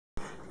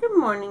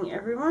morning,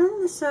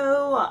 everyone.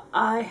 So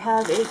I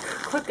have a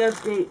quick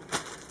update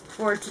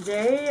for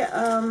today.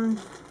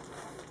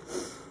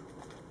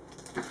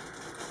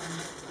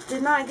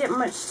 Did not get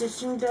much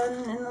stitching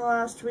done in the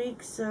last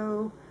week,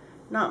 so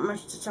not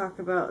much to talk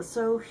about.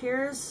 So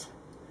here's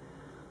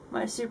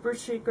my super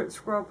secret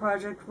squirrel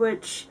project,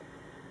 which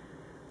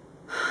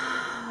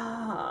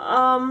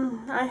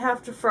I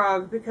have to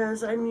frog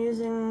because I'm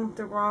using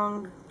the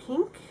wrong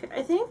pink,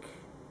 I think.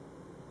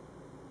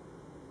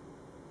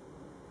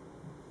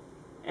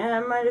 And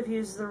I might have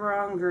used the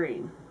wrong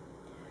green.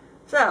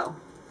 So,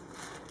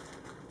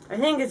 I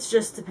think it's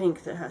just the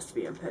pink that has to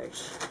be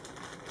unpicked.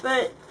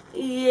 But,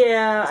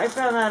 yeah, I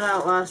found that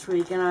out last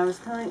week and I was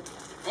kind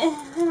of like,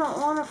 I don't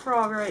want a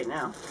frog right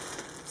now.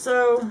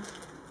 So,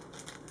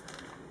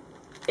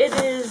 it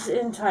is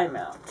in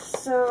timeout.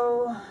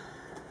 So,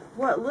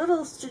 what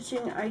little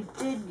stitching I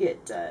did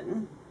get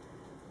done,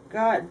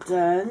 got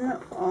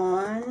done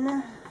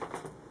on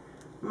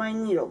my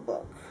needle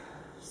book.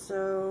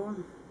 So,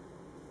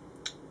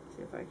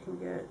 if I can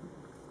get,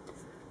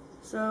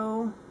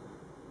 so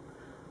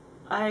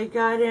I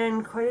got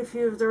in quite a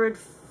few of the red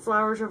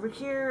flowers over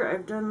here.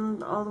 I've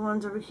done all the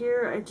ones over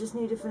here. I just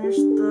need to finish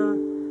the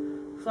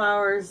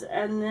flowers,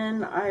 and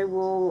then I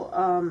will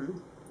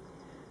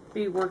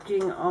be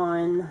working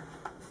on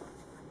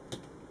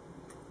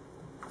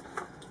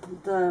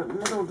the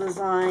middle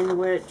design,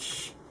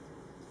 which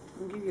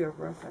I'll give you a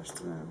rough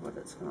estimate of what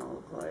it's going to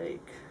look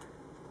like,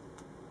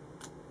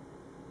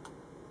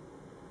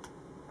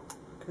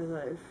 because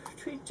I've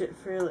tweaked it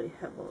fairly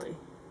heavily.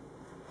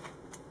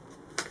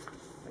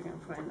 If I can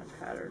find the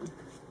pattern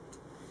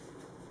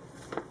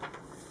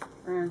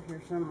around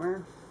here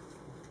somewhere.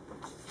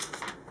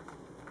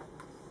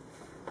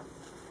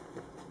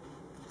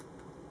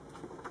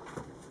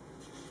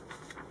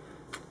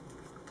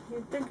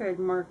 You'd think I'd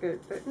mark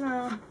it, but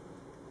no,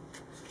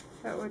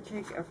 that would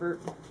take effort.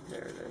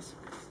 There it is.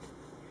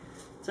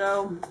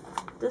 So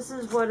this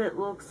is what it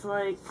looks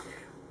like,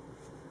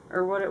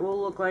 or what it will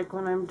look like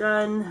when I'm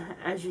done.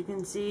 As you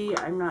can see,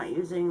 I'm not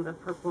using the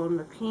purple and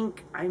the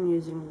pink. I'm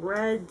using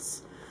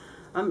reds.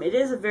 It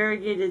is a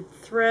variegated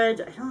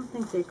thread. I don't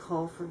think they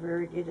call for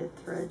variegated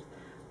thread,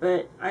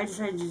 but I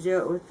decided to do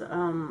it with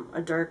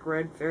a dark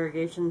red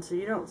variegation, so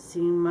you don't see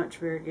much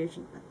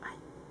variegation.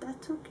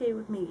 That's okay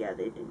with me. Yeah,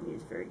 they didn't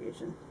use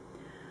variegation.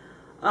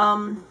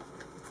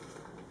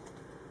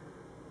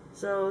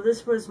 So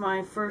this was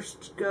my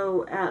first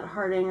go at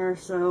Hardanger,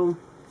 so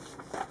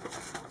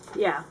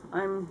yeah,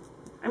 I'm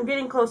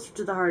getting closer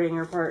to the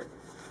Hardanger part,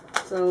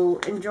 so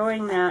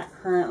enjoying that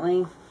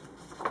currently.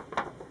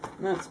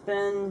 And that's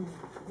been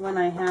when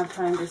I have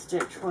time to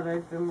stitch what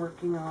I've been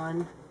working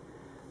on.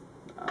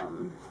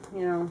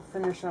 You know,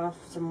 finish off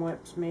some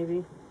whips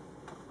maybe.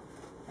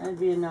 That'd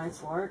be a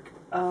nice lark.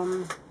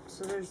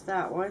 So there's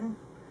that one.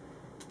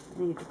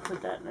 I need to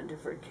put that in a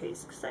different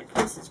case because that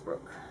case is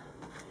broke.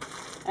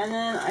 And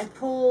then I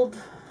pulled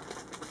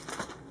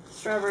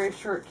Strawberry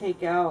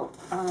Shortcake out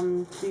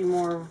to be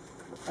more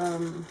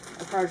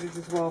a project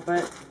as well,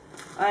 but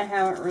I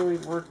haven't really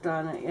worked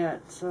on it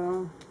yet.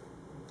 So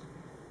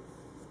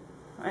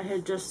I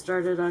had just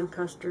started on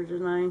Custard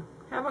and I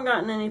haven't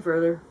gotten any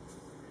further.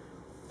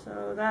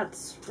 So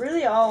that's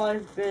really all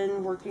I've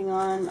been working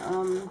on.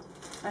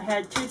 I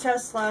had 2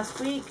 tests last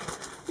week.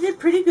 I did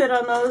pretty good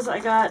on those. I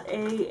got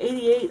a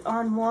 88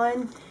 on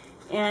one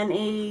and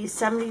a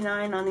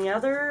 79 on the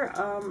other.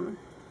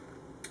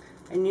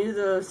 I knew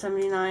the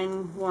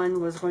 79 one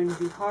was going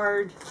to be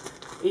hard.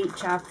 8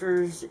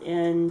 chapters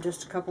in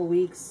just a couple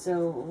weeks,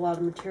 so a lot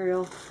of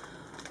material.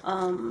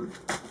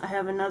 I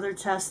have another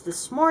test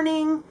this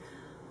morning,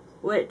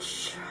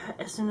 which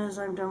as soon as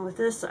I'm done with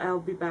this, I'll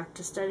be back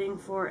to studying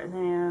for, and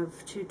then I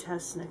have 2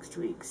 tests next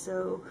week.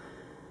 So,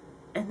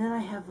 and then I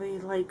have a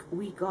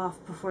week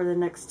off before the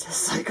next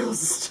test cycle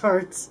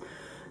starts.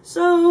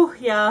 So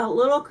yeah, a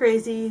little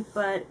crazy,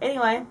 but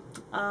anyway,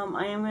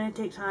 I am going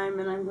to take time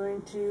and I'm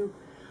going to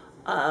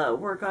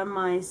work on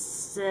my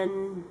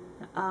Sin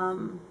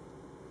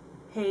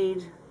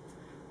Haid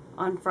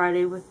on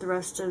Friday with the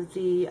rest of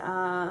the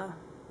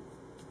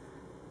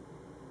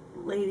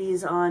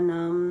ladies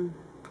on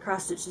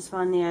Cross Stitch is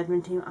Fun, the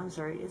admin team. I'm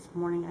sorry, it's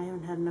morning. I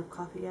haven't had enough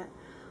coffee yet.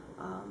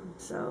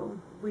 So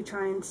we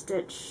try and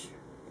stitch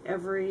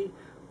every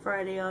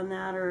Friday on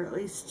that, or at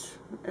least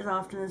as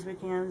often as we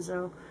can.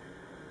 So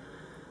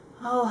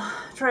I'll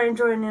try and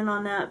join in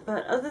on that.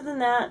 But other than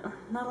that,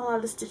 not a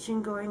lot of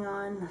stitching going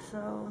on.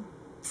 So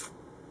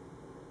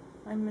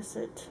I miss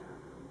it.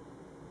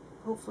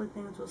 Hopefully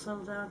things will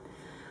settle down.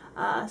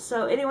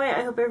 So anyway,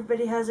 I hope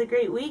everybody has a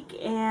great week,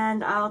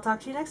 and I'll talk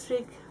to you next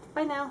week.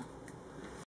 Bye now.